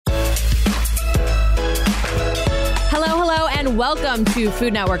and welcome to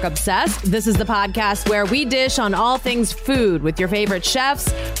Food Network Obsessed. This is the podcast where we dish on all things food with your favorite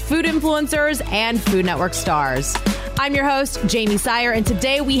chefs, food influencers, and Food Network stars. I'm your host, Jamie Sire, and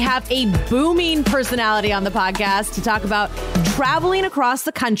today we have a booming personality on the podcast to talk about traveling across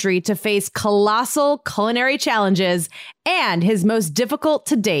the country to face colossal culinary challenges and his most difficult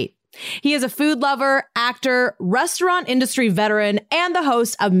to date. He is a food lover, actor, restaurant industry veteran, and the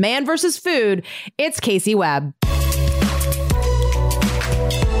host of Man vs. Food. It's Casey Webb.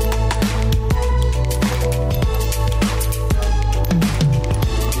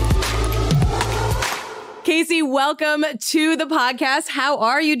 Casey, welcome to the podcast. How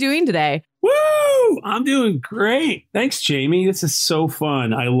are you doing today? Woo! I'm doing great. Thanks, Jamie. This is so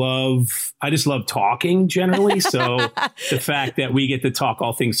fun. I just love talking generally. So the fact that we get to talk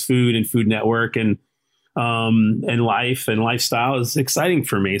all things food and Food Network and life and lifestyle is exciting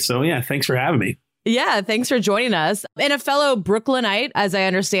for me. So yeah, thanks for having me. Yeah, thanks for joining us. And a fellow Brooklynite, as I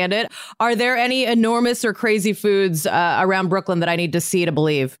understand it, are there any enormous or crazy foods around Brooklyn that I need to see to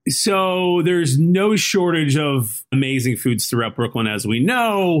believe? So there's no shortage of amazing foods throughout Brooklyn, as we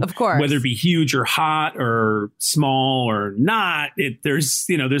know. Of course. Whether it be huge or hot or small or not, there's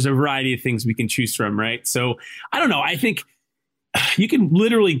a variety of things we can choose from, right? So I don't know. I think you can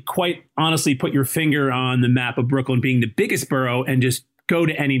literally quite honestly put your finger on the map of Brooklyn being the biggest borough and just go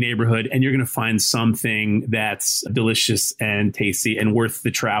to any neighborhood and you're going to find something that's delicious and tasty and worth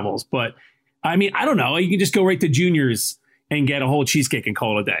the travels. But I mean, I don't know. You can just go right to Junior's and get a whole cheesecake and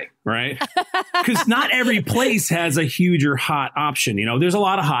call it a day, right? Because not every place has a huge or hot option. You know, there's a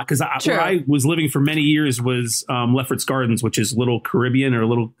lot of hot because where I was living for many years was Lefferts Gardens, which is Little Caribbean or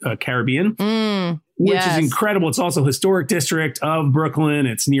Little Caribbean, which is incredible. It's also a historic district of Brooklyn.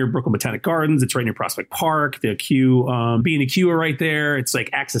 It's near Brooklyn Botanic Gardens. It's right near Prospect Park. The Q, B&Q are right there. It's like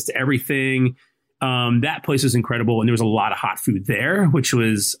access to everything. That place was incredible. And there was a lot of hot food there, which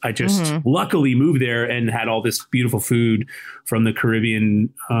was, I just luckily moved there and had all this beautiful food from the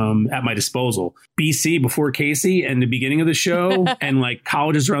Caribbean at my disposal. BC before Casey and the beginning of the show and like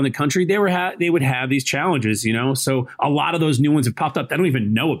colleges around the country, they would have these challenges, you know, so a lot of those new ones have popped up that I don't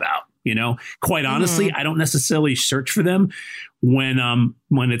even know about. You know, quite honestly, I don't necessarily search for them when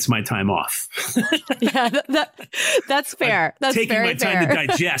it's my time off. Yeah, that's fair. That's taking my time to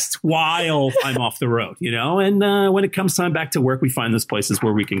digest while I'm off the road, you know, and when it comes time back to work, we find those places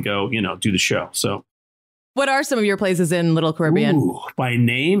where we can go, you know, do the show. So what are some of your places in Little Caribbean? Ooh, by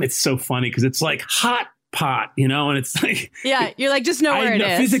name, it's so funny because it's like hot pot, you know, and it's like, yeah, you're like, just know where it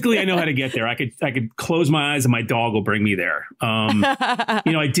is. Physically, I know how to get there. I could close my eyes and my dog will bring me there.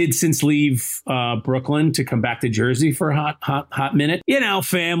 You know, I did since leave Brooklyn to come back to Jersey for a hot minute. You know,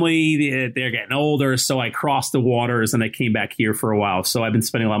 family, they're getting older. So I crossed the waters and I came back here for a while. So I've been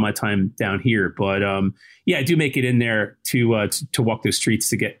spending a lot of my time down here. But yeah, I do make it in there to walk those streets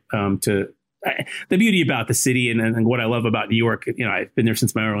to get to the beauty about the city and what I love about New York. You know, I've been there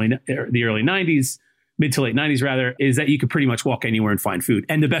since the early 90s. Mid to late 90s, rather, is that you could pretty much walk anywhere and find food.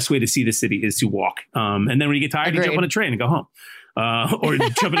 And the best way to see the city is to walk. And then when you get tired, you jump on a train and go home. Or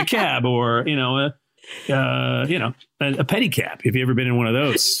jump in a cab or, you know, a pedicab, if you've ever been in one of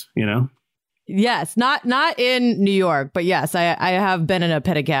those, you know. Yes, not in New York, but yes, I have been in a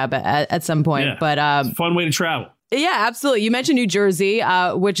pedicab at some point. Yeah, but it's a fun way to travel. Yeah, absolutely. You mentioned New Jersey,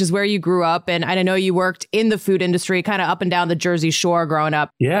 which is where you grew up. And I know you worked in the food industry kind of up and down the Jersey Shore growing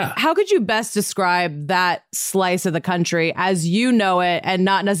up. Yeah. How could you best describe that slice of the country as you know it and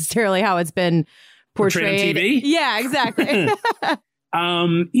not necessarily how it's been portrayed on TV? Yeah, exactly.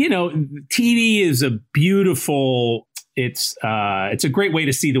 You know, TV is a beautiful, it's a great way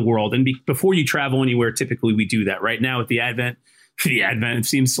to see the world. And before you travel anywhere, typically we do that. Right now with the advent, it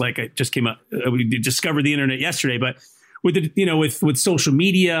seems like it just came up. We discovered the internet yesterday, but with social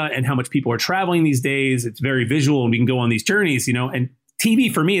media and how much people are traveling these days, it's very visual and we can go on these journeys, you know, and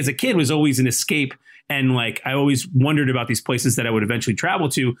TV for me as a kid was always an escape. And like, I always wondered about these places that I would eventually travel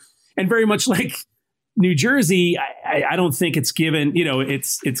to. And very much like New Jersey, I don't think it's given, you know,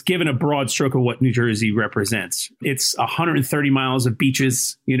 it's given a broad stroke of what New Jersey represents. It's 130 miles of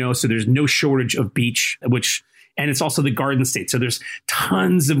beaches, you know, so there's no shortage of beach, and it's also the Garden State. So there's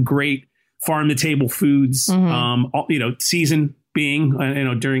tons of great farm to table foods, you know, season being, you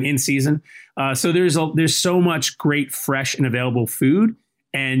know, during in season. So there's so much great, fresh and available food,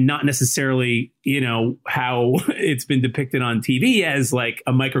 and not necessarily, you know, how it's been depicted on TV as like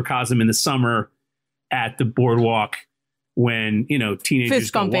a microcosm in the summer at the boardwalk when, you know,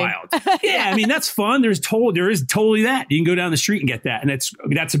 teenagers go wild. Yeah, I mean, that's fun. There is totally that. You can go down the street and get that. And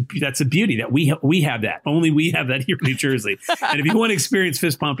that's a beauty that we have that. Only we have that here in New Jersey. And if you want to experience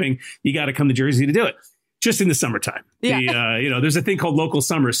fist pumping, you got to come to Jersey to do it. just in the summertime. Yeah. There's a thing called local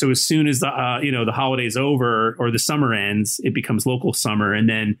summer. So as soon as the holiday's over or the summer ends, it becomes local summer. And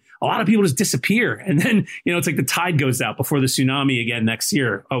then a lot of people just disappear. And then, it's like the tide goes out before the tsunami again next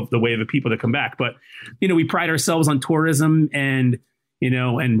year of the wave of people that come back. But, we pride ourselves on tourism and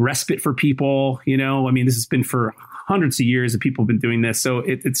respite for people. This has been for hundreds of years that people have been doing this. So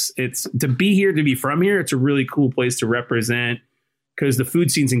it's to be here, to be from here. It's a really cool place to represent because the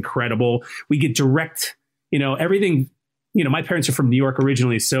food scene's incredible. We get direct, everything. My parents are from New York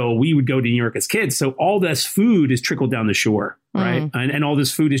originally, so we would go to New York as kids. So all this food is trickled down the shore, right? And all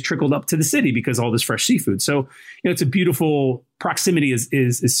this food is trickled up to the city because all this fresh seafood. So, it's a beautiful proximity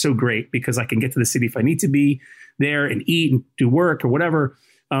is so great because I can get to the city if I need to be there and eat and do work or whatever.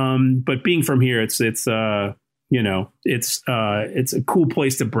 But being from here, it's a cool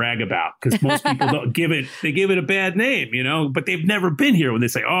place to brag about because most people don't give it a bad name, but they've never been here when they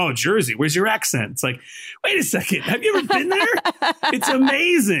say, oh, Jersey, where's your accent? It's like, wait a second. Have you ever been there? It's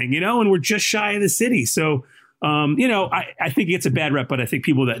amazing, and we're just shy of the city. So, I think it gets a bad rep, but I think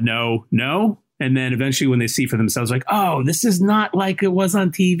people that know. And then eventually when they see for themselves, like, oh, this is not like it was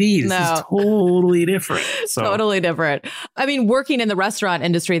on TV. This is totally different. So. Totally different. Working in the restaurant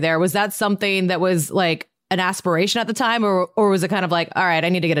industry there, was that something that was like an aspiration at the time or was it kind of like, all right, I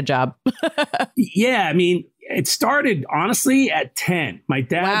need to get a job? Yeah. It started honestly at 10. My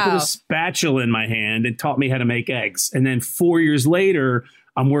dad put a spatula in my hand and taught me how to make eggs. And then 4 years later,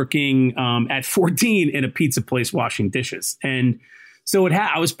 I'm working at 14 in a pizza place washing dishes. And so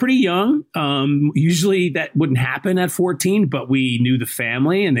I was pretty young. Usually that wouldn't happen at 14, but we knew the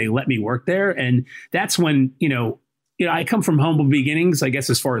family and they let me work there. And that's when, I come from humble beginnings, I guess,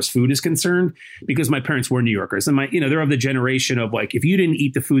 as far as food is concerned, because my parents were New Yorkers and they're of the generation of like, if you didn't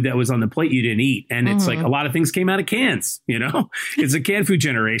eat the food that was on the plate, you didn't eat. And it's like a lot of things came out of cans, it's a canned food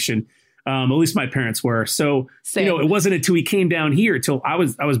generation. At least my parents were. So, Same. It wasn't until we came down here till I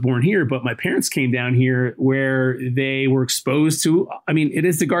was born here, but my parents came down here where they were exposed to, it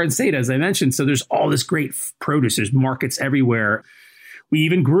is the Garden State, as I mentioned. So there's all this great produce. There's markets everywhere. We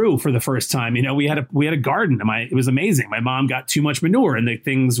even grew for the first time. We had a garden. It was amazing. My mom got too much manure and the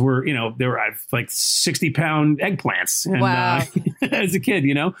things were, there were like 60-pound eggplants and, wow. As a kid,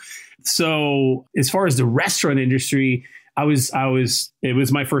 So as far as the restaurant industry, it was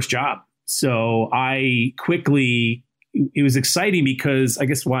my first job. So it was exciting because I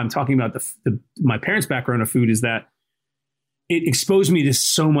guess why I'm talking about my parents' background of food is that it exposed me to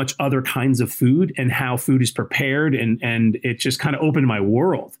so much other kinds of food and how food is prepared. And it just kind of opened my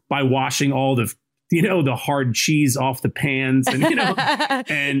world by washing all the hard cheese off the pans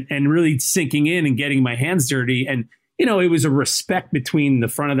and, and really sinking in and getting my hands dirty. And, it was a respect between the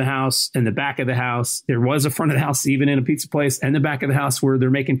front of the house and the back of the house. There was a front of the house, even in a pizza place, and the back of the house where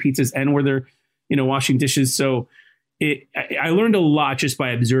they're making pizzas and where they're, washing dishes. So I learned a lot just by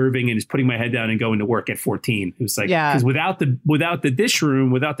observing and just putting my head down and going to work at 14. It was like, because without the dish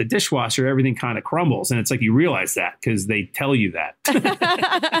room, without the dishwasher, everything kind of crumbles. And it's like, you realize that because they tell you that.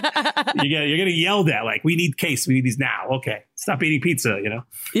 You're going to yelled at like, we need these now. Okay. Stop eating pizza,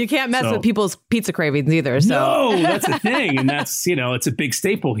 You can't mess with people's pizza cravings either. So. No, that's the thing. And that's, it's a big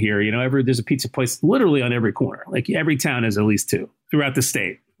staple here. There's a pizza place literally on every corner. Like every town has at least two throughout the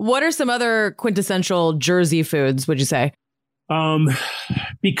state. What are some other quintessential Jersey foods, would you say?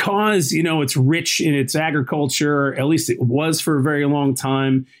 Because, it's rich in its agriculture, at least it was for a very long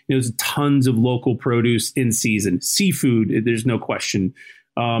time. There's tons of local produce in season. Seafood, there's no question.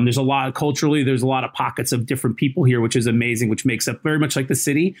 There's a lot of pockets of different people here, which is amazing, which makes up very much like the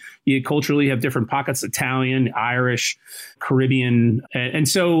city. You culturally have different pockets, Italian, Irish, Caribbean. And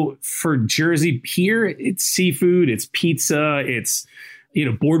so for Jersey here, it's seafood, it's pizza, it's,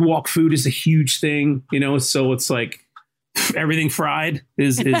 boardwalk food is a huge thing, so it's like everything fried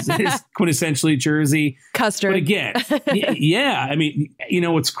is quintessentially Jersey. Custard. But again, yeah.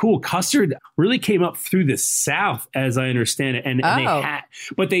 What's cool, custard really came up through the South, as I understand it. And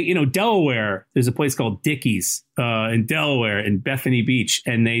Delaware, there's a place called Dickey's in Delaware in Bethany Beach.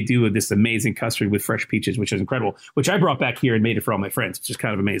 And they do this amazing custard with fresh peaches, which is incredible, which I brought back here and made it for all my friends, which is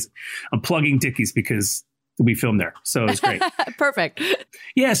kind of amazing. I'm plugging Dickey's because we filmed there. So it's great. Perfect.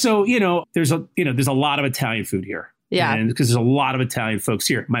 Yeah. So, there's a lot of Italian food here. Yeah. And because there's a lot of Italian folks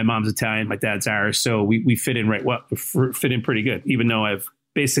here. My mom's Italian, my dad's Irish. So we fit in fit in pretty good, even though I've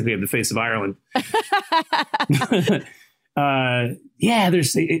basically have the face of Ireland.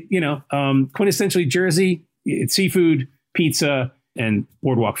 There's, quintessentially Jersey, it's seafood, pizza, and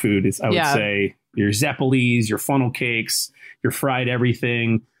boardwalk food. I would say your Zeppelis, your funnel cakes, your fried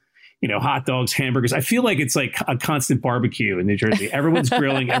everything. hot dogs, hamburgers. I feel like it's like a constant barbecue in New Jersey. Everyone's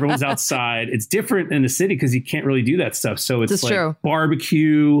grilling, everyone's outside. It's different in the city because you can't really do that stuff. So it's like true.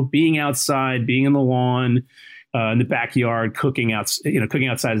 Barbecue, being outside, being in the lawn, in the backyard, cooking out. Cooking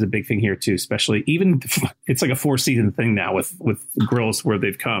outside is a big thing here too. Especially it's like a 4-season thing now with grills where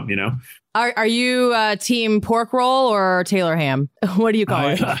they've come. Are you team pork roll or Taylor ham? What do you call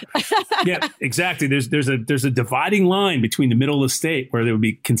it? Yeah, exactly. There's a dividing line between the middle of the state where they would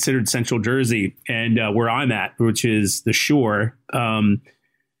be considered Central Jersey and where I'm at, which is the shore.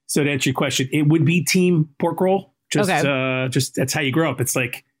 So to answer your question, it would be team pork roll. Just that's how you grow up. It's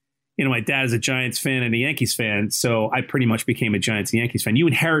like, my dad is a Giants fan and a Yankees fan, so I pretty much became a Giants and Yankees fan. You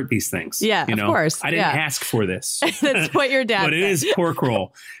inherit these things. Yeah, of course. I didn't ask for this. That's what your dad But said. It is pork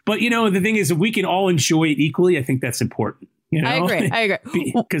roll. But, the thing is, if we can all enjoy it equally, I think that's important. I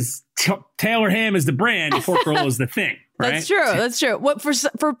agree. Because Taylor ham is the brand, and pork roll is the thing, right? That's true. What for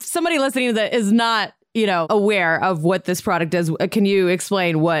somebody listening that is not, aware of what this product is, can you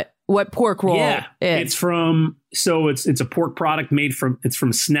explain what pork roll is? It's a pork product it's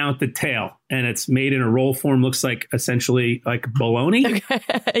from snout to tail, and it's made in a roll form. Looks like essentially like bologna. Okay.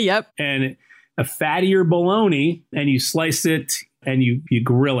 Yep. And a fattier bologna, and you slice it and you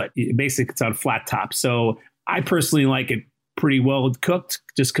grill it. Basically, it's on flat top. So I personally like it pretty well cooked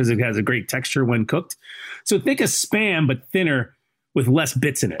just because it has a great texture when cooked. So think of Spam, but thinner with less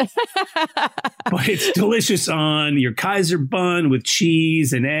bits in it. But it's delicious on your Kaiser bun with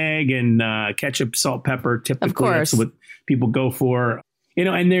cheese and egg and ketchup, salt, pepper. Typically, of course. That's what people go for.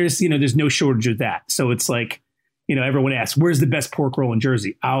 And there's no shortage of that. So it's like, everyone asks, where's the best pork roll in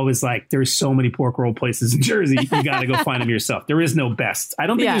Jersey? I was like, there's so many pork roll places in Jersey. You got to go find them yourself. There is no best. I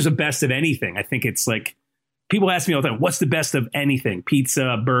don't think there's a best of anything. I think it's like, people ask me all the time, what's the best of anything?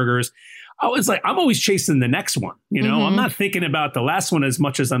 Pizza, burgers. I was like, I'm always chasing the next one. I'm not thinking about the last one as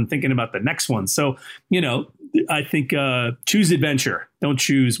much as I'm thinking about the next one. So, I think choose adventure. Don't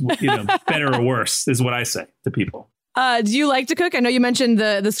choose, better or worse is what I say to people. Do you like to cook? I know you mentioned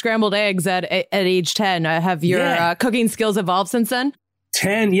the scrambled eggs at age 10. Have your cooking skills evolved since then?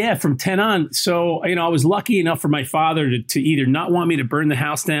 10, from 10 on. So, I was lucky enough for my father to either not want me to burn the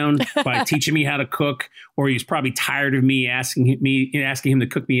house down by teaching me how to cook, or he's probably tired of me asking him to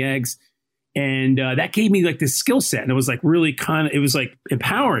cook me eggs. And that gave me like this skill set. And it was like really it was like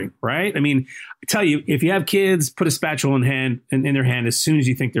empowering, right? I mean, I tell you, if you have kids, put a spatula in their hand as soon as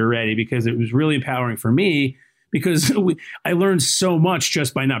you think they're ready, because it was really empowering for me, because I learned so much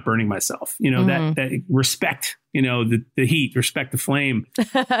just by not burning myself, that respect, the heat, respect the flame.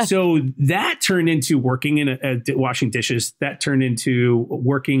 So that turned into working in washing dishes. That turned into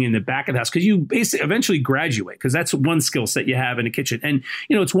working in the back of the house, because you basically eventually graduate, because that's one skill set you have in a kitchen. And,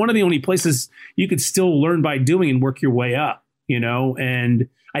 it's one of the only places you could still learn by doing and work your way up, and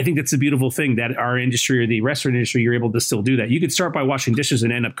I think that's a beautiful thing that our industry, or the restaurant industry, you're able to still do that. You could start by washing dishes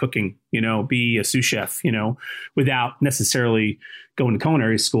and end up cooking, be a sous chef, without necessarily going to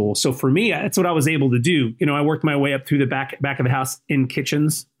culinary school. So for me, that's what I was able to do. I worked my way up through the back of the house in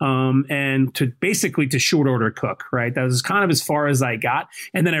kitchens, and to short order cook, right? That was kind of as far as I got.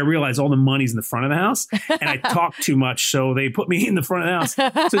 And then I realized all the money's in the front of the house, and I talked too much. So they put me in the front of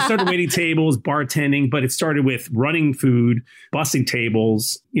the house. So I started waiting tables, bartending, but it started with running food, bussing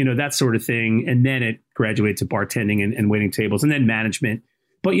tables, that sort of thing. And then it graduated to bartending and waiting tables, and then management.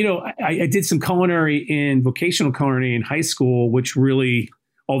 But, I did some vocational culinary in high school, which really,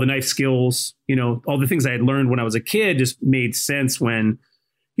 all the knife skills, all the things I had learned when I was a kid just made sense when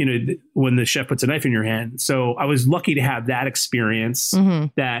the chef puts a knife in your hand. So I was lucky to have that experience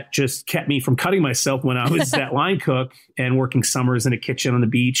that just kept me from cutting myself when I was that line cook and working summers in a kitchen on the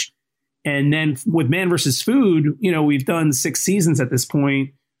beach. And then with Man vs. Food, we've done 6 seasons at this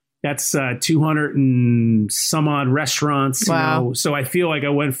point. That's 200 and some odd restaurants. Wow. So I feel like I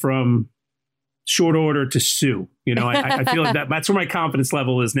went from short order to sous. I feel like that's where my confidence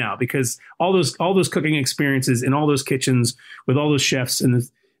level is now, because all those cooking experiences in all those kitchens with all those chefs and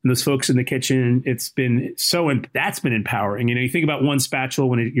those folks in the kitchen, that's been empowering. You think about one spatula,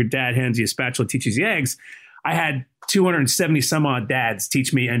 when your dad hands you a spatula, teaches you eggs. I had 270 some odd dads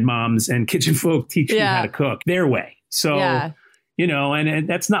teach me, and moms and kitchen folk teach me how to cook their way. So. And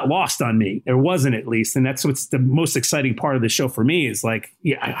that's not lost on me. There wasn't, at least. And that's what's the most exciting part of the show for me, is like,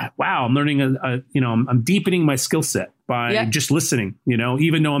 wow, I'm learning, I'm deepening my skill set by just listening,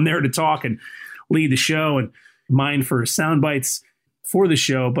 even though I'm there to talk and lead the show and mine for sound bites for the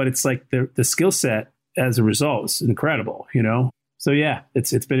show. But it's like the skill set as a result is incredible, So,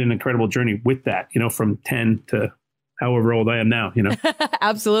 it's been an incredible journey with that, from 10 to however old I am now, you know?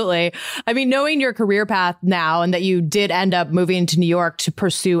 Absolutely. I mean, knowing your career path now and that you did end up moving to New York to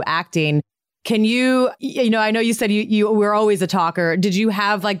pursue acting, can you know, I know you said you were always a talker. Did you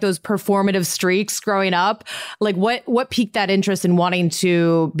have like those performative streaks growing up? Like what piqued that interest in wanting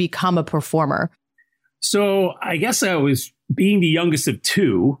to become a performer? So I guess I was, being the youngest of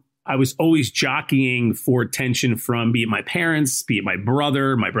two, I was always jockeying for attention from be it my parents, be it my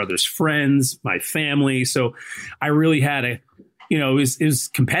brother's friends, my family. So I really had it was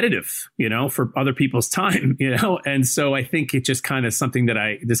competitive, you know, for other people's time, you know. And so I think it just kind of something that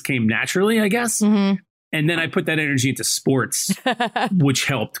this came naturally, I guess. Mm-hmm. And then I put that energy into sports, which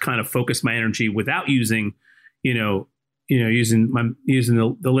helped kind of focus my energy without using, using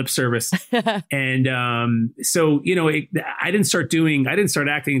the lip service. And so, I didn't start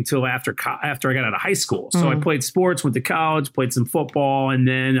acting until after I got out of high school. So I played sports, went to college, played some football, and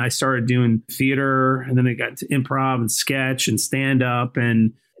then I started doing theater, and then I got into improv and sketch and stand up.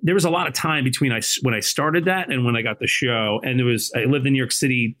 And there was a lot of time between when I started that and when I got the show. And I lived in New York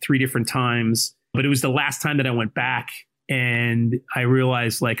City 3 different times, but it was the last time that I went back, and I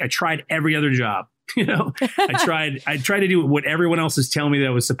realized, like, I tried every other job. You know, I tried to do what everyone else is telling me that I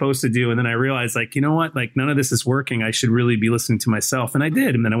was supposed to do. And then I realized, like, you know what, like, none of this is working. I should really be listening to myself. And I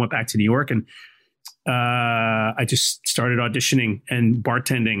did. And then I went back to New York, and I just started auditioning and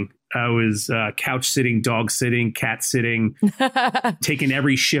bartending. I was couch sitting, dog sitting, cat sitting, taking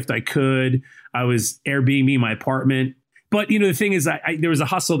every shift I could. I was Airbnb my apartment. But, the thing is, there was a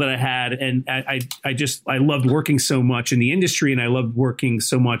hustle that I had, and I loved working so much in the industry, and I loved working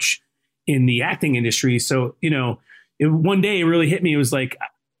so much in the acting industry. So, one day it really hit me. It was like,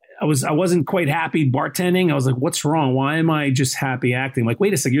 I wasn't quite happy bartending. I was like, what's wrong? Why am I just happy acting? Like,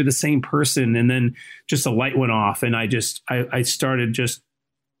 wait a second, you're the same person. And then just a light went off, and I started just,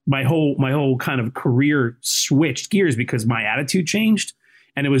 my whole kind of career switched gears because my attitude changed.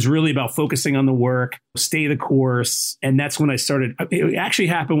 And it was really about focusing on the work, stay the course. And that's when I started. It actually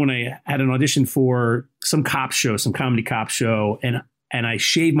happened when I had an audition for some comedy cop show. And I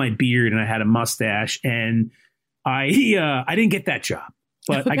shaved my beard and I had a mustache, and I didn't get that job,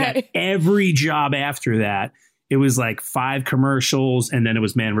 but okay. I got every job after that. It was like 5 commercials, and then it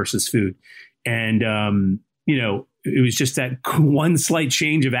was Man vs. Food. And, it was just that one slight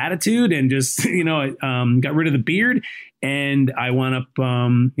change of attitude, and just, I got rid of the beard, and I wound up,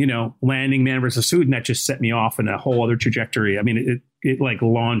 landing Man vs. Food. And that just set me off in a whole other trajectory. I mean, it like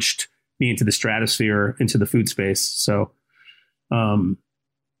launched me into the stratosphere, into the food space. So, we've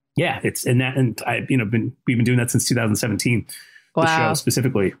been doing that since 2017, wow. The show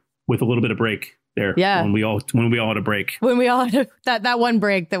specifically, with a little bit of break there. Yeah. When we all had a break. When we all had that one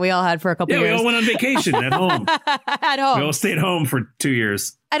break that we all had for a couple years. Yeah, we all went on vacation at home. At home. We all stayed home for 2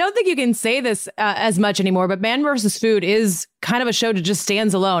 years. I don't think you can say this as much anymore, but Man vs. Food is kind of a show that just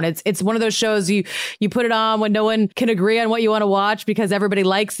stands alone. It's one of those shows you put it on when no one can agree on what you want to watch because everybody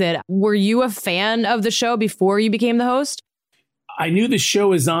likes it. Were you a fan of the show before you became the host? I knew the show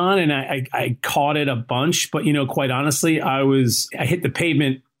was on, and I caught it a bunch, but quite honestly, I hit the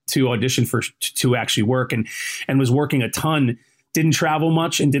pavement to audition to actually work, and was working a ton. Didn't travel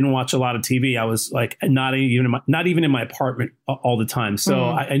much and didn't watch a lot of TV. I was like not even in my apartment all the time. So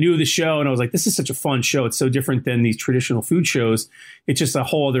I knew the show, and I was like, this is such a fun show. It's so different than these traditional food shows. It's just a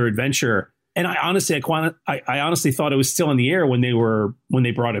whole other adventure. And I honestly thought it was still in the air when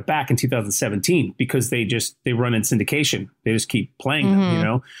they brought it back in 2017, because they run in syndication. They just keep playing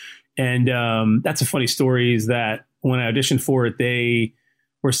them, And that's a funny story, is that when I auditioned for it, they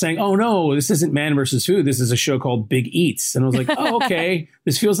were saying, "Oh no, this isn't Man vs. Food. This is a show called Big Eats." And I was like, "Oh, okay.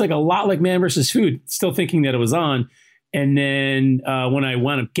 This feels like a lot like Man vs. Food." Still thinking that it was on. And then when I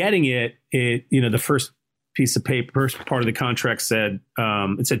wound up getting it, the first piece of paper, first part of the contract said,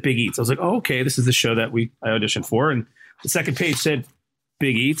 it said Big Eats. I was like, oh, okay, this is the show that I auditioned for. And the second page said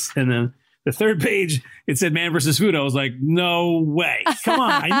Big Eats. And then the third page, it said Man vs. Food. I was like, no way. Come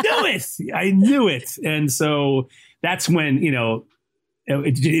on. I knew it. And so that's when,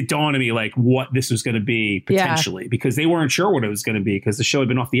 it dawned on me like what this was going to be potentially, because they weren't sure what it was going to be, because the show had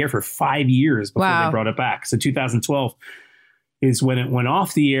been off the air for 5 years before they brought it back. So 2012 is when it went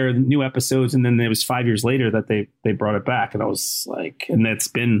off the air, the new episodes. And then it was 5 years later that they brought it back. And I was like, and that's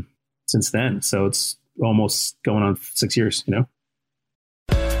been since then. So it's almost going on 6 years,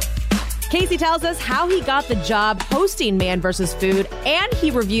 Casey tells us how he got the job hosting Man vs. Food, and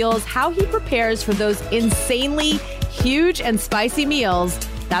he reveals how he prepares for those insanely huge and spicy meals.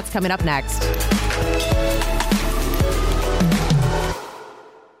 That's coming up next.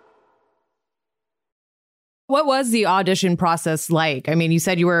 What was the audition process like? I mean, you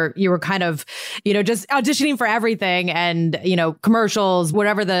said you were kind of, just auditioning for everything and, commercials,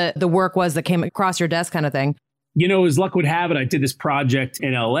 whatever the work was that came across your desk kind of thing. As luck would have it, I did this project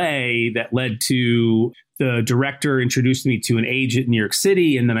in LA that led to the director introduced me to an agent in New York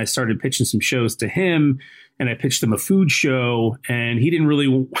City. And then I started pitching some shows to him, and I pitched him a food show, and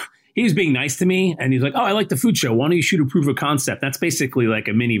he was being nice to me, and he's like, "Oh, I like the food show. Why don't you shoot a proof of concept?" That's basically like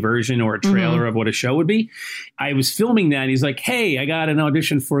a mini version or a trailer of what a show would be. I was filming that. And he's like, "Hey, I got an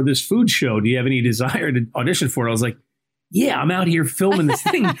audition for this food show. Do you have any desire to audition for it?" I was like, "Yeah, I'm out here filming this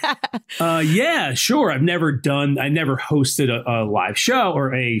thing." Yeah, sure. I never hosted a live show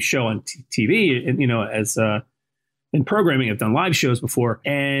or a show on TV, and, in programming, I've done live shows before,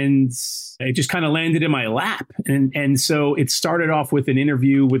 and it just kind of landed in my lap. And so it started off with an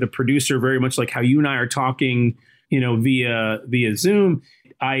interview with a producer, very much like how you and I are talking, via Zoom.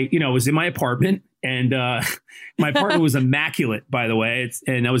 I was in my apartment, and my apartment was immaculate, by the way.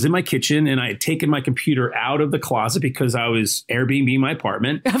 And I was in my kitchen, and I had taken my computer out of the closet because I was Airbnb my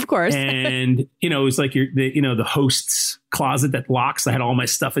apartment. Of course. And, it was like the host's closet that locks. I had all my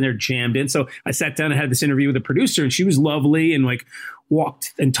stuff in there jammed in. So I sat down and had this interview with the producer, and she was lovely and like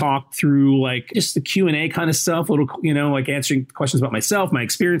walked and talked through like just the Q&A kind of stuff, like answering questions about myself, my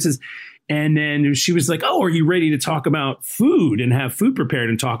experiences. And then she was like, "Oh, are you ready to talk about food and have food prepared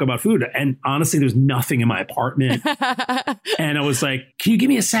and talk about food?" And honestly, there's nothing in my apartment. And I was like, "Can you give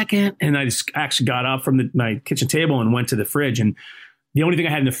me a second?" And I just actually got up from my kitchen table and went to the fridge. And the only thing I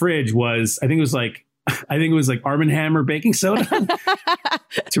had in the fridge was, I think it was like Arm & Hammer baking soda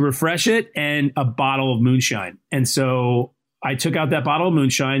to refresh it, and a bottle of moonshine. And so I took out that bottle of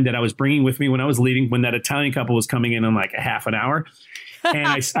moonshine that I was bringing with me when I was leaving, when that Italian couple was coming in like a half an hour.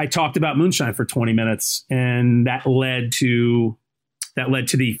 And I talked about moonshine for 20 minutes, and that led to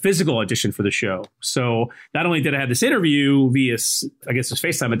the physical audition for the show. So not only did I have this interview via, I guess it was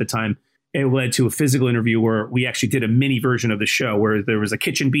FaceTime at the time, it led to a physical interview where we actually did a mini version of the show, where there was a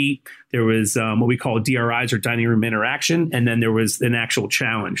kitchen beat, there was what we call DRIs or dining room interaction, and then there was an actual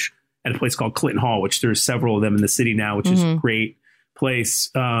challenge at a place called Clinton Hall, which there's several of them in the city now, which is a great place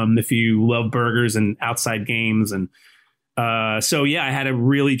if you love burgers and outside games. And so yeah, I had to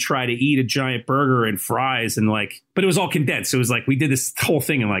really try to eat a giant burger and fries, and but it was all condensed. So it was like we did this whole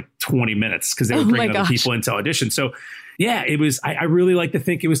thing in like 20 minutes because they were bringing other people into audition. So yeah, it was. I really like to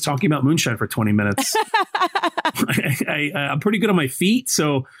think it was talking about moonshine for 20 minutes. I'm pretty good on my feet,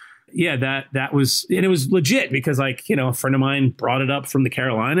 so yeah, that was, and it was legit because a friend of mine brought it up from the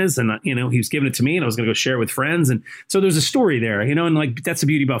Carolinas, and he was giving it to me, and I was going to go share it with friends. And so there's a story there, and that's the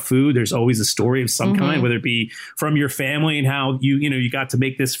beauty about food. There's always a story of some kind, whether it be from your family and how you got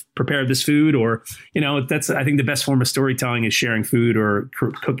to prepare this food, or, that's, I think the best form of storytelling is sharing food or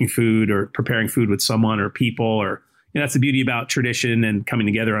cooking food or preparing food with someone or people, or, that's the beauty about tradition and coming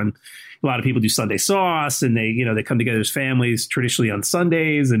together on. A lot of people do Sunday sauce, and they come together as families traditionally on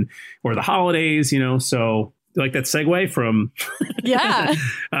Sundays or the holidays, so like that segue from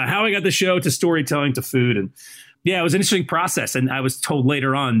how I got the show to storytelling to food. And yeah, it was an interesting process. And I was told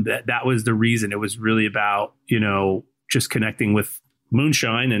later on that was the reason. It was really about, just connecting with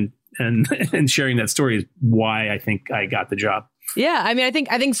moonshine and sharing that story is why I think I got the job. Yeah, I mean,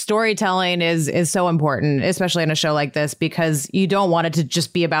 I think storytelling is so important, especially in a show like this, because you don't want it to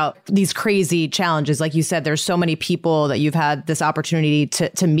just be about these crazy challenges. Like you said, there's so many people that you've had this opportunity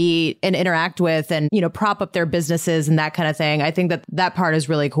to meet and interact with, and prop up their businesses and that kind of thing. I think that part is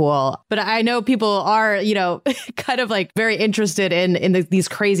really cool. But I know people are kind of like very interested in these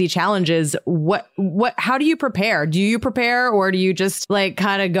crazy challenges. How do you prepare? Do you prepare, or do you just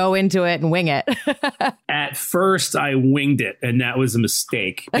kind of go into it and wing it? At first, I winged it, and that was a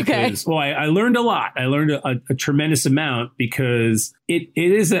mistake because, I learned a lot. I learned a tremendous amount because it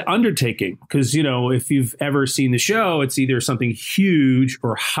is an undertaking. Because, if you've ever seen the show, it's either something huge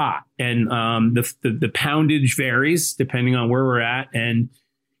or hot. And the poundage varies depending on where we're at. And,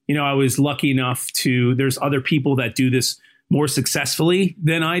 I was lucky enough there's other people that do this more successfully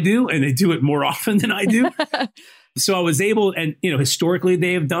than I do, and they do it more often than I do. So I was able, and, historically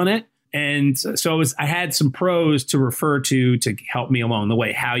they have done it. And so I had some pros to refer to help me along the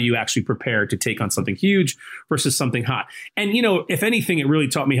way, how you actually prepare to take on something huge versus something hot. And, if anything, it really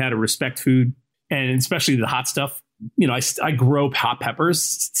taught me how to respect food, and especially the hot stuff. I grow hot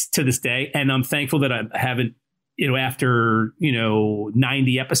peppers to this day, and I'm thankful that I haven't, after,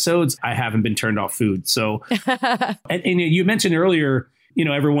 90 episodes, I haven't been turned off food. So, and you mentioned earlier,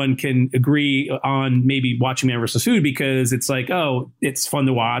 everyone can agree on maybe watching Man vs. Food because it's like, oh, it's fun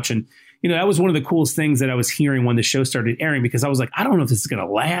to watch. And, that was one of the coolest things that I was hearing when the show started airing, because I was like, I don't know if this is going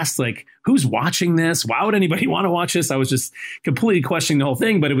to last. Like, who's watching this? Why would anybody want to watch this? I was just completely questioning the whole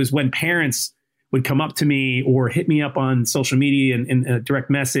thing. But it was when parents would come up to me or hit me up on social media and a direct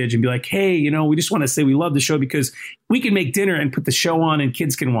message and be like, hey, we just want to say we love the show because we can make dinner and put the show on and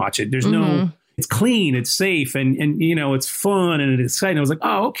kids can watch it. There's it's clean, it's safe, and it's fun and it's exciting. I was like,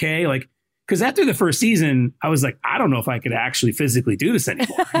 oh, okay. Like, because after the first season, I was like, I don't know if I could actually physically do this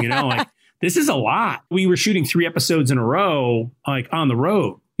anymore. Like, this is a lot. We were shooting 3 episodes in a row, like on the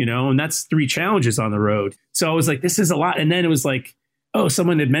road, and that's 3 challenges on the road. So I was like, this is a lot. And then it was like, oh,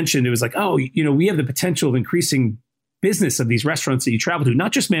 someone had mentioned, it was like, oh, we have the potential of increasing business of these restaurants that you travel to,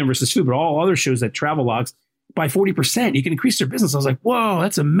 not just Man vs. Food, but all other shows that travel logs by 40%. You can increase their business. I was like, whoa,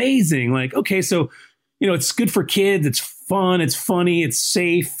 that's amazing. Like, okay, so, it's good for kids. It's fun. It's funny. It's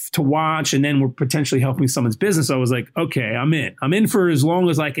safe to watch. And then we're potentially helping someone's business. So I was like, okay, I'm in. I'm in for as long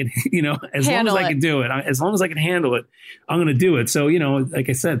as I can, as long as I can do it. As long as I can handle it, I'm going to do it. So, like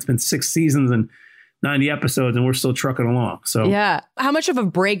I said, it's been 6 seasons and 90 episodes and we're still trucking along. So yeah. How much of a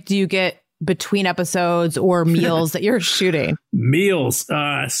break do you get between episodes or meals that you're shooting? Meals.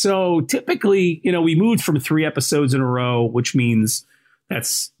 So typically, we moved from 3 episodes in a row, which means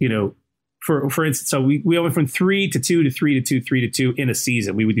that's, for instance, so we went from 3 to 2 to 3 to 2, 3 to 2 in a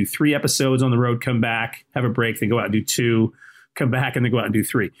season. We would do 3 episodes on the road, come back, have a break, then go out and do 2, come back and then go out and do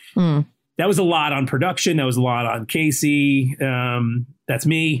 3. That was a lot on production. That was a lot on Casey. That's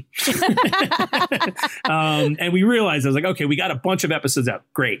me. And we realized, I was like, okay, we got a bunch of episodes out.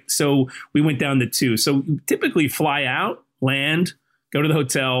 Great. So we went down to 2. So typically fly out, land, go to the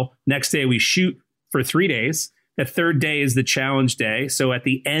hotel. Next day we shoot for 3 days. The 3rd day is the challenge day. So at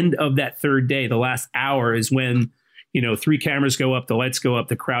the end of that 3rd day, the last hour is when, 3 cameras go up, the lights go up,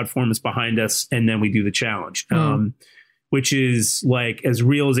 the crowd forms behind us, and then we do the challenge. Which is like as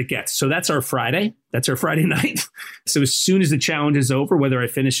real as it gets. So that's our Friday. That's our Friday night. So as soon as the challenge is over, whether I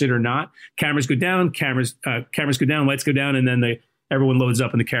finish it or not, cameras go down, cameras go down, lights go down, and then everyone loads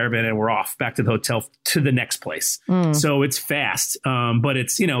up in the caravan and we're off back to the hotel to the next place. So it's fast, but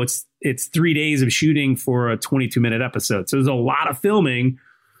it's 3 days of shooting for a 22-minute episode. So there's a lot of filming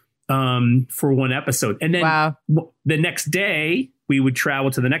for one episode, and then the next day we would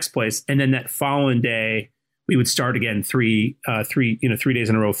travel to the next place, and then that following day we would start again 3 days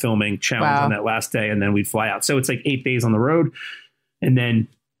in a row filming challenge on that last day. And then we'd fly out. So it's like 8 days on the road and then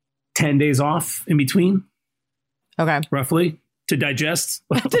 10 days off in between. Okay. Roughly to digest,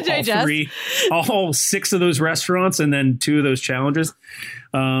 all 6 of those restaurants and then 2 of those challenges.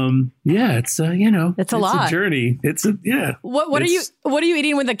 It's a lot. A journey. What are you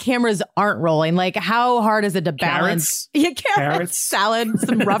eating when the cameras aren't rolling? Like, how hard is it to balance? Carrots, salad,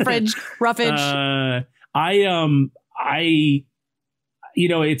 some roughage. I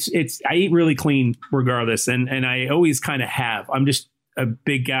eat really clean regardless. And I always kind of have. I'm just a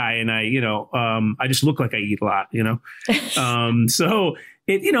big guy and I just look like I eat a lot, so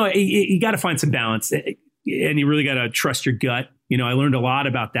you got to find some balance and you really got to trust your gut. I learned a lot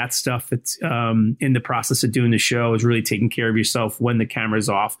about that stuff. It's in the process of doing the show is really taking care of yourself when the camera's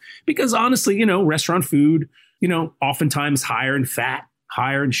off, because honestly, restaurant food, oftentimes higher in fat,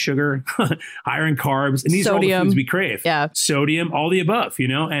 higher in sugar, higher in carbs. And these are all the foods we crave. Yeah. Sodium, all the above,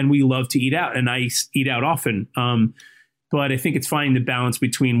 and we love to eat out and I eat out often. But I think it's finding the balance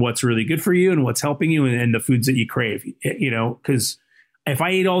between what's really good for you and what's helping you and the foods that you crave, because if I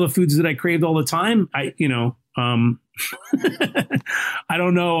ate all the foods that I craved all the time, I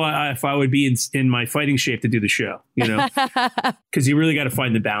don't know if I would be in my fighting shape to do the show, because you really got to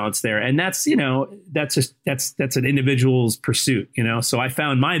find the balance there. And that's an individual's pursuit, so I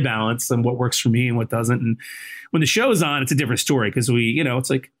found my balance and what works for me and what doesn't. And when the show's on, it's a different story because it's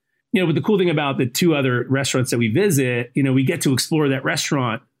like, but the cool thing about the 2 other restaurants that we visit, we get to explore that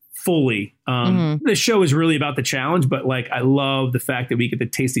restaurant fully. The show is really about the challenge, but like, I love the fact that we get to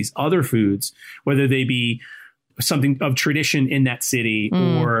taste these other foods, whether they be something of tradition in that city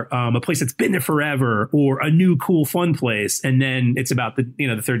or a place that's been there forever or a new, cool, fun place. And then it's about the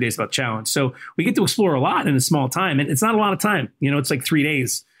 3rd day is about challenge. So we get to explore a lot in a small time, and it's not a lot of time. It's like 3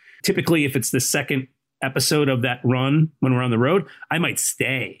 days. Typically, if it's the 2nd episode of that run, when we're on the road, I might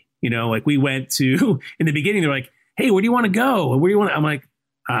stay, like we went to, in the beginning, they're like, hey, where do you want to go? Where do you want to, I'm like,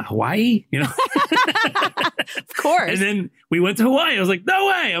 Hawaii, Of course. And then we went to Hawaii. I was like, no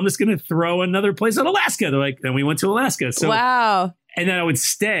way. I'm just going to throw another place in Alaska. They're like, then we went to Alaska. So, wow. And then I would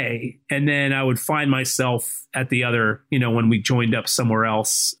stay and then I would find myself at the other, when we joined up somewhere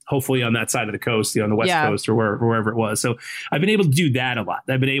else, hopefully on that side of the coast, on the West Coast or wherever it was. So I've been able to do that a lot.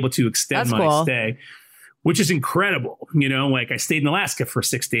 I've been able to extend my stay. which is incredible. Like I stayed in Alaska for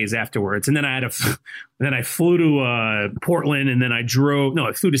 6 days afterwards. And then then I flew to Portland, and then I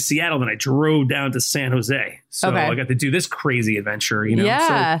flew to Seattle, then I drove down to San Jose. So I got to do this crazy adventure,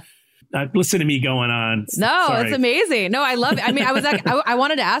 Yeah. So, listen to me going on. No, Sorry. it's amazing. No, I love it. I mean, I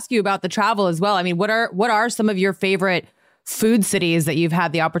wanted to ask you about the travel as well. I mean, what are some of your favorite food cities that you've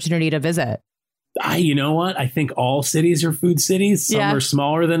had the opportunity to visit? You know what? I think all cities are food cities. Some are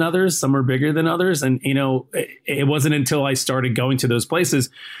smaller than others. Some are bigger than others. And, it wasn't until I started going to those places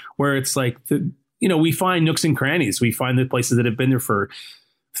where it's like, we find nooks and crannies. We find the places that have been there for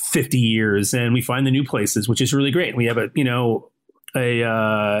 50 years, and we find the new places, which is really great. We have a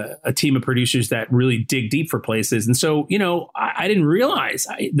team of producers that really dig deep for places. And so, I didn't realize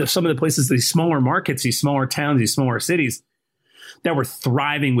some of the places, these smaller markets, these smaller towns, these smaller cities that were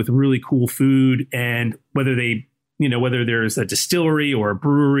thriving with really cool food. And whether there's a distillery or a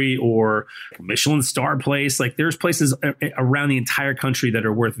brewery or a Michelin star place, like there's places around the entire country that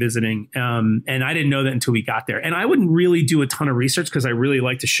are worth visiting. And I didn't know that until we got there. And I wouldn't really do a ton of research because I really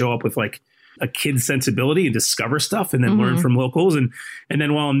like to show up with like a kid's sensibility and discover stuff and then learn from locals. And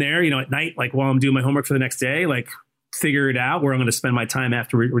then while I'm there, at night, like while I'm doing my homework for the next day, like figure it out where I'm going to spend my time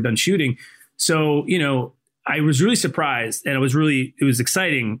after we're done shooting. So, I was really surprised, and it was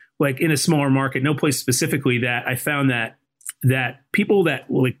exciting, like in a smaller market, no place specifically, that I found that people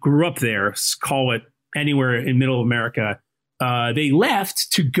that like grew up there, call it anywhere in middle America, they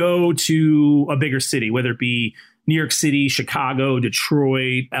left to go to a bigger city, whether it be New York City, Chicago,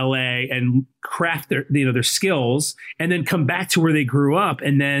 Detroit, LA, and craft their skills, and then come back to where they grew up.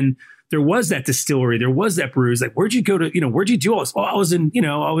 And then there was that distillery, there was that brewery. Like, where'd you go to, where'd you do all this? Oh, I was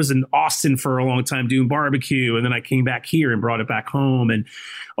in Austin for a long time doing barbecue. And then I came back here and brought it back home.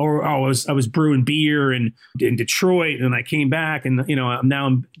 I was brewing beer in Detroit, and I came back, and, I'm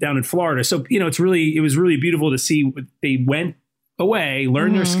down in Florida. So, it was really beautiful to see they went away,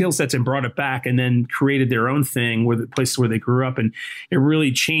 learned their skill sets and brought it back, and then created their own thing where the places where they grew up. And it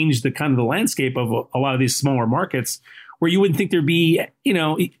really changed the kind of the landscape of a lot of these smaller markets, where you wouldn't think there'd be,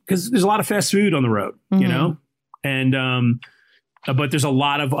 because there's a lot of fast food on the road, and but there's a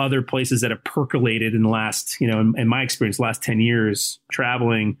lot of other places that have percolated in the last, in my experience, last 10 years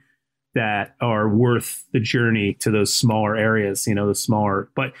traveling, that are worth the journey to those smaller areas,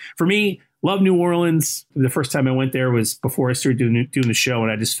 But for me, love New Orleans. The first time I went there was before I started doing the show,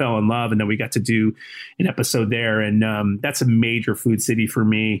 and I just fell in love. And then we got to do an episode there, and that's a major food city for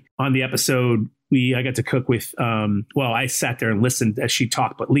me. On the episode, I got to cook with, I sat there and listened as she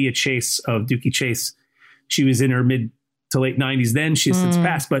talked, but Leah Chase of Dookie Chase, she was in her mid to late 90s then. She's since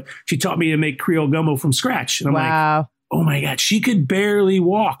passed, but she taught me to make Creole gumbo from scratch. And I'm like, oh my God, she could barely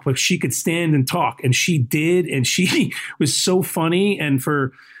walk, but she could stand and talk. And she did. And she was so funny. And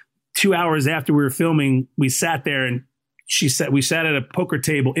for 2 hours after we were filming, we sat there, and we sat at a poker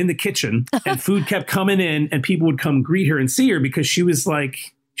table in the kitchen, and food kept coming in, and people would come greet her and see her because she was a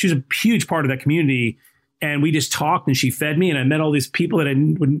huge part of that community. And we just talked, and she fed me, and I met all these people that I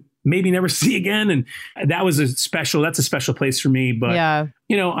would maybe never see again. And that's a special place for me. But,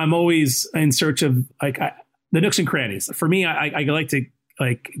 I'm always in search of the nooks and crannies. For me, I like to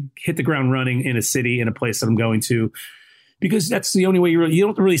hit the ground running in a city, in a place that I'm going to, because that's the only way you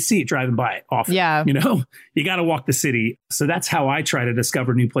don't really see it driving by it often. Yeah. You got to walk the city. So that's how I try to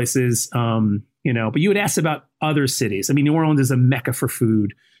discover new places. But you had asked about other cities. I mean, New Orleans is a mecca for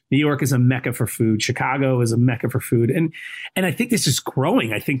food. New York is a mecca for food. Chicago is a mecca for food. And I think this is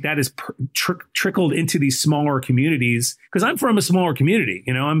growing. I think that has trickled into these smaller communities, because I'm from a smaller community.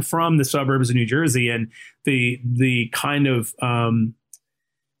 I'm from the suburbs of New Jersey, and the kind of,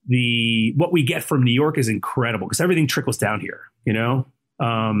 what we get from New York is incredible, because everything trickles down here,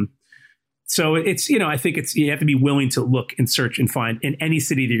 So it's, I think you have to be willing to look and search and find in any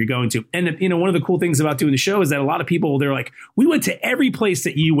city that you're going to. And, one of the cool things about doing the show is that a lot of people, they're like, we went to every place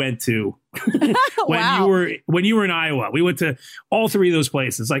that you went to when you were in Iowa. We went to all three of those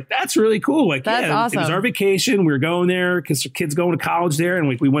places. Like, that's really cool. Like, that's awesome. It was our vacation. We were going there because kids going to college there. And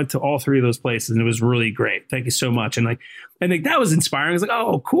we went to all three of those places, and it was really great. Thank you so much. And I think that was inspiring. I was like,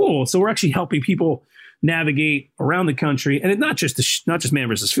 oh, cool. So we're actually helping people navigate around the country, and it's not just Man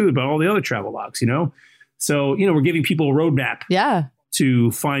vs. Food, but all the other travel logs, So, we're giving people a roadmap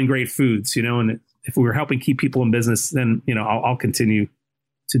to find great foods, and if we're helping keep people in business, then, I'll continue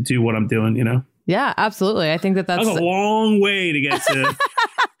to do what I'm doing, Yeah, absolutely. I think that's a long way to get to.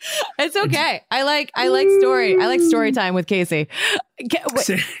 It's okay. I like story. I like story time with Casey.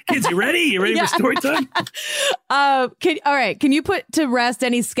 Kids, you ready? You ready for story time? All right. Can you put to rest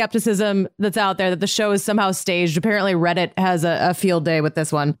any skepticism that's out there that the show is somehow staged? Apparently Reddit has a field day with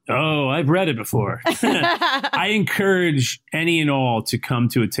this one. Oh, I've read it before. I encourage any and all to come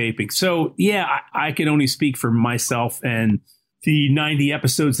to a taping. So yeah, I can only speak for myself and the 90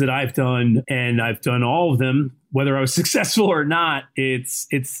 episodes that I've done, and I've done all of them, whether I was successful or not. It's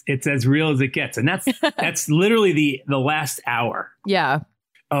as real as it gets. And that's literally the last hour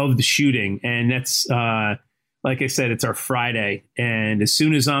of the shooting. And that's, like I said, it's our Friday. And as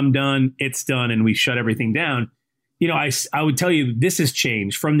soon as I'm done, it's done. And we shut everything down. You know, I would tell you this has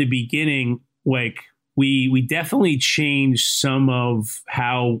changed from the beginning. Like we definitely changed some of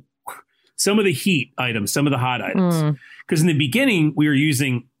the heat items, some of the hot items. Because in the beginning, we were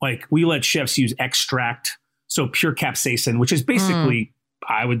using, we let chefs use extract, so pure capsaicin, which is basically,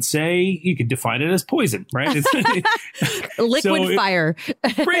 I would say, you could define it as poison, right? It's liquid fire.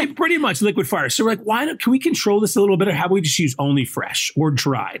 pretty much liquid fire. So we're like, can we control this a little bit, or how about we just use only fresh or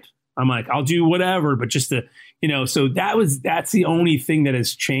dried? I'm like, I'll do whatever, but just so that's the only thing that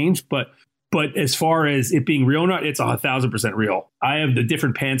has changed. But as far as it being real or not, it's 1,000% real. I have the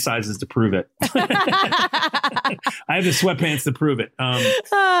different pant sizes to prove it. I have the sweatpants to prove it.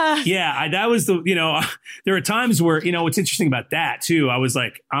 That was there are times where, what's interesting about that too. I was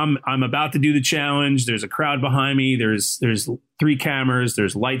like, I'm about to do the challenge. There's a crowd behind me. There's 3 cameras.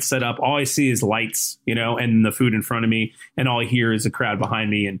 There's lights set up. All I see is lights, and the food in front of me. And all I hear is a crowd behind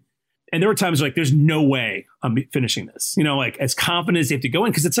me. And there were times there's no way I'm finishing this, as confident as you have to go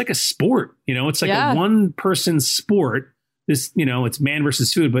in, because it's like a sport, it's like a one person sport. This, it's man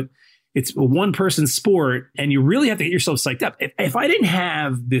versus food, but it's a one person sport, and you really have to get yourself psyched up. If I didn't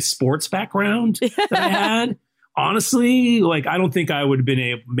have this sports background that I had, honestly, I don't think I would have been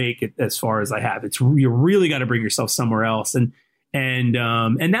able to make it as far as I have. You really got to bring yourself somewhere else. And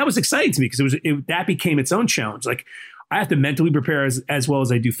that was exciting to me, because that became its own challenge. I have to mentally prepare as well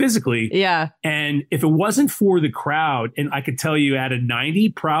as I do physically. Yeah. And if it wasn't for the crowd, and I could tell you out of 90,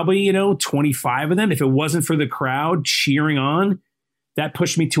 probably, 25 of them, if it wasn't for the crowd cheering on, that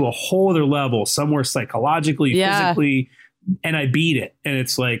pushed me to a whole other level, somewhere psychologically, physically, and I beat it. And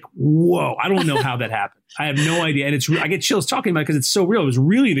it's like, whoa, I don't know how that happened. I have no idea. And I get chills talking about it because it's so real. It was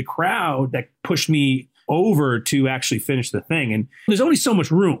really the crowd that pushed me over to actually finish the thing. And there's only so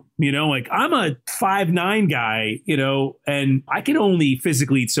much room, I'm a 5'9" guy, and I can only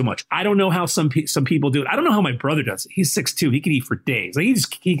physically eat so much. I don't know how some people do it. I don't know how my brother does it. He's 6'2". He can eat for days. He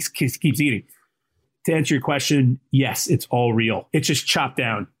just keeps eating. To answer your question, yes, it's all real. It's just chopped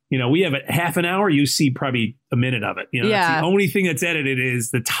down. We have a half an hour. You see probably a minute of it. That's the only thing that's edited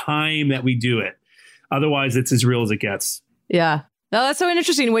is the time that we do it. Otherwise, it's as real as it gets. Yeah. No, that's so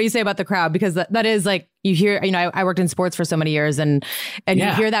interesting what you say about the crowd, because that is you hear, I worked in sports for so many years, and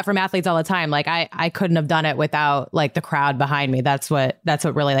you hear that from athletes all the time. I couldn't have done it without the crowd behind me. That's what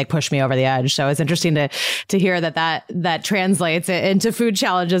really pushed me over the edge. So it's interesting to hear that translates into food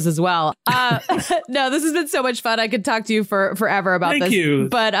challenges as well. No, this has been so much fun. I could talk to you for forever about this. Thank you.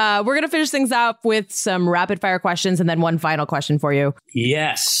 But we're going to finish things up with some rapid fire questions and then one final question for you.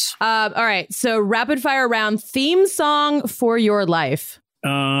 Yes. All right. So rapid fire round: theme song for your life.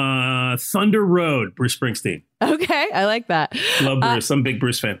 Thunder Road, Bruce Springsteen. Okay, I like that. Love Bruce. I'm a big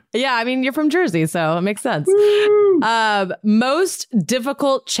Bruce fan. Yeah, I mean, you're from Jersey, so it makes sense. Most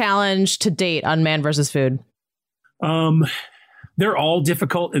difficult challenge to date on Man vs. Food? They're all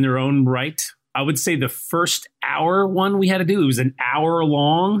difficult in their own right. I would say the first hour one we had to do, it was an hour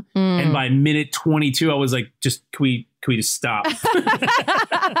long. And by minute 22, I was like, can we just stop?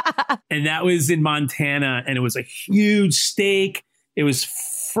 And that was in Montana, and it was a huge steak. It was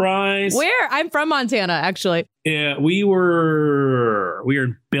fries. Where? I'm from Montana, actually. Yeah, we were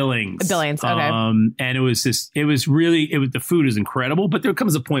in Billings. Billings, okay. And the food is incredible, but there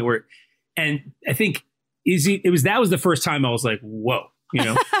comes a point where, and I think that was the first time I was like, whoa,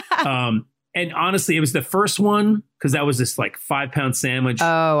 and honestly, it was the first one, because that was this 5-pound sandwich.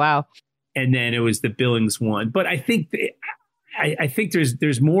 Oh, wow. And then it was the Billings one. But I think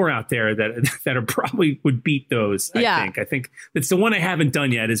there's more out there that are probably would beat those. I think it's the one I haven't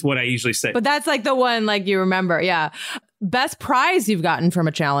done yet, is what I usually say. But that's the one you remember. Yeah. Best prize you've gotten from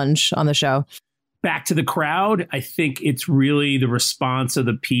a challenge on the show? Back to the crowd. I think it's really the response of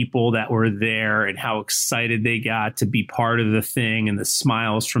the people that were there and how excited they got to be part of the thing, and the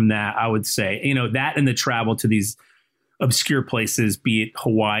smiles from that. I would say, that and the travel to these obscure places, be it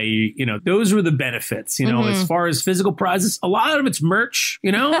Hawaii, those were the benefits, as far as physical prizes. A lot of it's merch,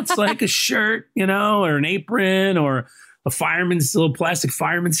 it's like a shirt, or an apron, or a fireman's little plastic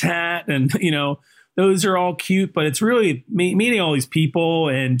fireman's hat. And, those are all cute, but it's really meeting all these people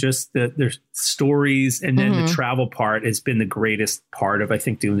and just their stories. And then the travel part has been the greatest part of, I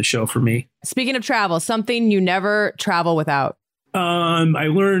think, doing the show for me. Speaking of travel, something you never travel without. I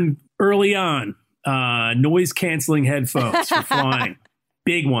learned early on, noise canceling headphones for flying.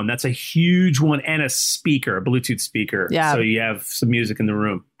 Big one. That's a huge one. And a speaker, a Bluetooth speaker. Yeah. So you have some music in the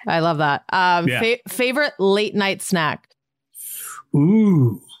room. I love that. Favorite late night snack?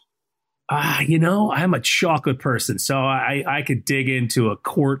 Ooh. I'm a chocolate person, so I could dig into a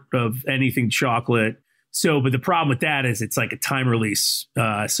quart of anything chocolate. But the problem with that is it's like a time release.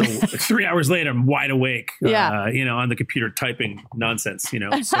 So 3 hours later, I'm wide awake, on the computer typing nonsense,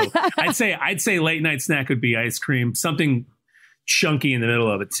 So I'd say late night snack would be ice cream, something chunky in the middle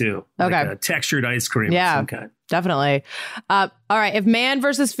of it too. Okay. Like a textured ice cream of some kind. Definitely. All right. If man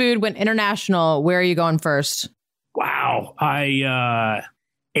versus food went international, where are you going first? Wow.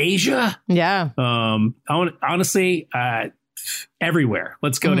 Asia? Yeah. Honestly, everywhere.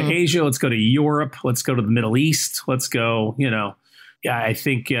 Let's go to Asia. Let's go to Europe. Let's go to the Middle East. Let's go, I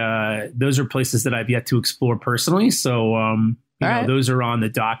think those are places that I've yet to explore personally. So, those are on the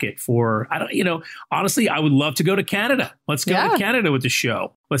docket for, honestly, I would love to go to Canada. Let's go to Canada with the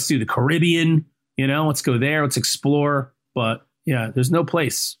show. Let's do the Caribbean, let's go there. Let's explore. But there's no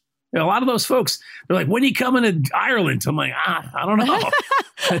place. A lot of those folks, they're like, when are you coming to Ireland? I'm like, I don't know.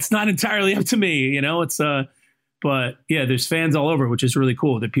 It's not entirely up to me. But yeah, there's fans all over, which is really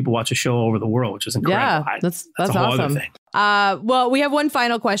cool that people watch a show all over the world, which is incredible. Yeah, that's a whole awesome. other thing. Well, we have one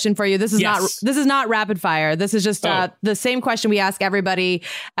final question for you. This is not rapid fire. This is just the same question we ask everybody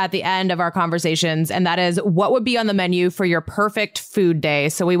at the end of our conversations. And that is, what would be on the menu for your perfect food day?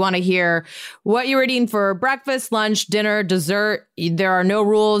 So we want to hear what you were eating for breakfast, lunch, dinner, dessert. There are no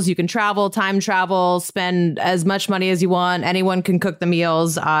rules. You can time travel, spend as much money as you want. Anyone can cook the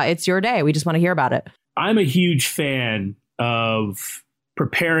meals. It's your day. We just want to hear about it. I'm a huge fan of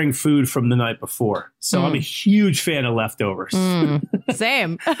preparing food from the night before. So I'm a huge fan of leftovers.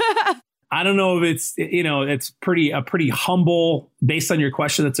 Same. I don't know if it's, it's pretty humble, based on your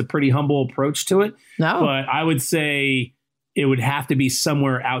question, that's a pretty humble approach to it. No. But I would say it would have to be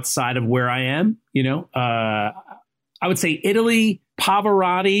somewhere outside of where I am. I would say Italy.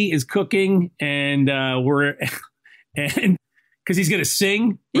 Pavarotti is cooking, and because he's going to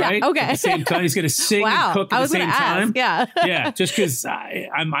sing, right? Yeah, okay. At the same time, he's going to sing and cook at the same time. Yeah. Yeah. Just because I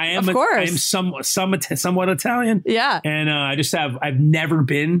am somewhat Italian. Yeah. And I've never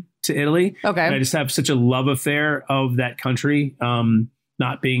been to Italy. Okay. And I just have such a love affair of that country,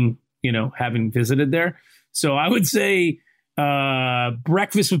 not being, having visited there. So I would say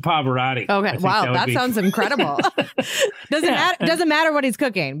breakfast with Pavarotti. Okay. Wow. That sounds incredible. Doesn't matter what he's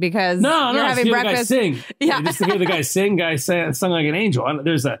cooking, because you're having breakfast. Sing. Yeah. Just to hear the guy sing, sung like an angel.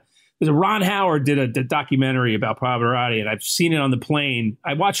 There's a Ron Howard did a documentary about Pavarotti, and I've seen it on the plane.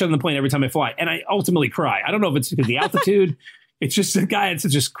 I watch it on the plane every time I fly, and I ultimately cry. I don't know if it's because of the altitude. It's just the guy had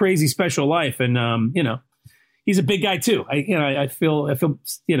such a crazy special life, and he's a big guy too. I feel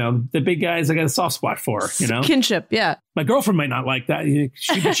the big guys I got a soft spot for. Kinship. Yeah. My girlfriend might not like that.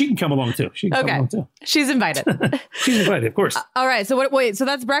 She can come along too. Come along too. She's invited. She's invited, of course. All right. So so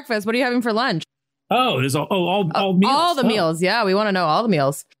that's breakfast. What are you having for lunch? Oh, there's all meals. All the meals. Yeah, we want to know all the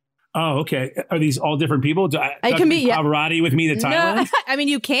meals. Oh, okay. Are these all different people? Do I can be Pavarotti with me to Thailand? No, I mean,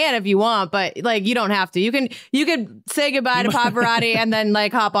 you can if you want, but you don't have to. You can say goodbye to Pavarotti and then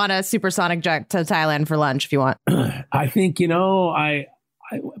hop on a supersonic jet to Thailand for lunch if you want. I think I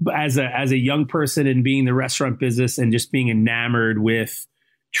as a young person and being in the restaurant business and just being enamored with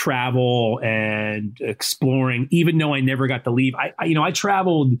travel and exploring, even though I never got to leave. I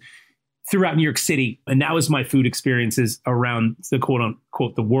traveled throughout New York City, and that was my food experiences around the quote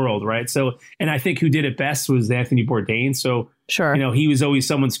unquote the world, right? So, and I think who did it best was Anthony Bourdain. So, sure, he was always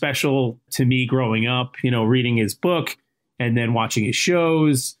someone special to me growing up. Reading his book and then watching his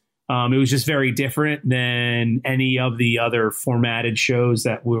shows. It was just very different than any of the other formatted shows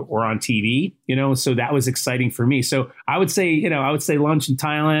that were on TV. So that was exciting for me. So I would say lunch in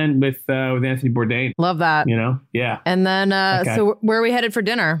Thailand with Anthony Bourdain. Love that. Yeah. And then so where are we headed for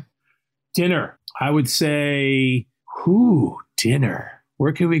dinner? Dinner, I would say, dinner.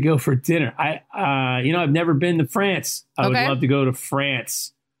 Where can we go for dinner? I've never been to France. I would love to go to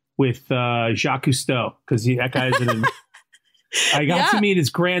France with Jacques Cousteau, because that guy's I got to meet his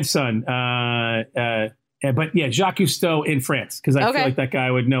grandson. But yeah, Jacques Cousteau in France, because I feel like that guy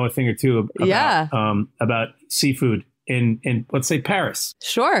would know a thing or two about seafood in let's say Paris.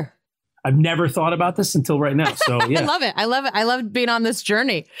 Sure. I've never thought about this until right now. So yeah. I love it. I love it. I love being on this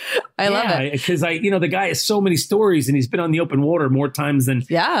journey. I love it. Because the guy has so many stories and he's been on the open water more times than,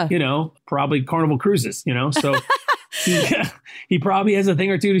 probably Carnival cruises, so he probably has a thing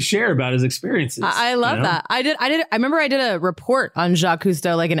or two to share about his experiences. I love that. I remember I did a report on Jacques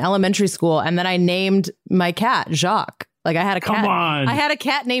Cousteau, like in elementary school. And then I named my cat Jacques. Like I had a cat. Come on. I had a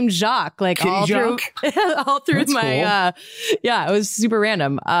cat named Jacques, like Kitty all Jacques? through That's my, cool. it was super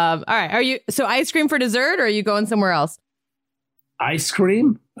random. All right. So ice cream for dessert or are you going somewhere else? Ice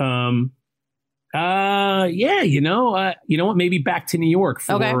cream? Yeah, you know what? Maybe back to New York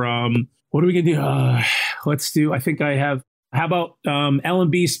for, what are we going to do? Let's do, I think I have, how about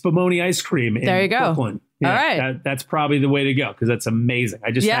L&B Spumoni ice cream in there you go. Brooklyn? Yeah, all right. That's probably the way to go because that's amazing.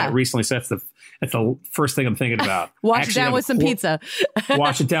 I just had it recently, so that's the first thing I'm thinking about. Wash it down with some pizza.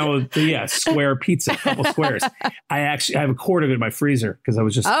 Wash it down with square pizza, a couple squares. I have a quart of it in my freezer because I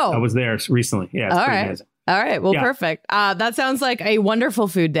was there recently. Yeah, it's pretty amazing. All right. Well, perfect. That sounds like a wonderful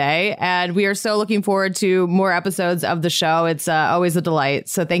food day. And we are so looking forward to more episodes of the show. It's always a delight.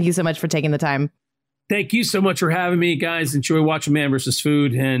 So thank you so much for taking the time. Thank you so much for having me, guys. Enjoy watching Man vs.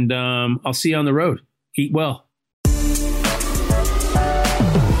 Food. And I'll see you on the road. Eat well.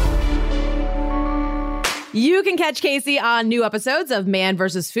 You can catch Casey on new episodes of Man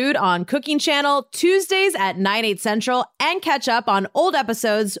vs. Food on Cooking Channel Tuesdays at 9/8 Central and catch up on old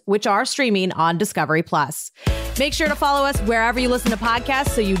episodes, which are streaming on Discovery Plus. Make sure to follow us wherever you listen to podcasts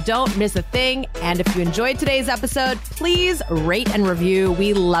so you don't miss a thing. And if you enjoyed today's episode, please rate and review.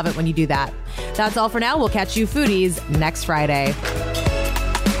 We love it when you do that. That's all for now. We'll catch you foodies next Friday.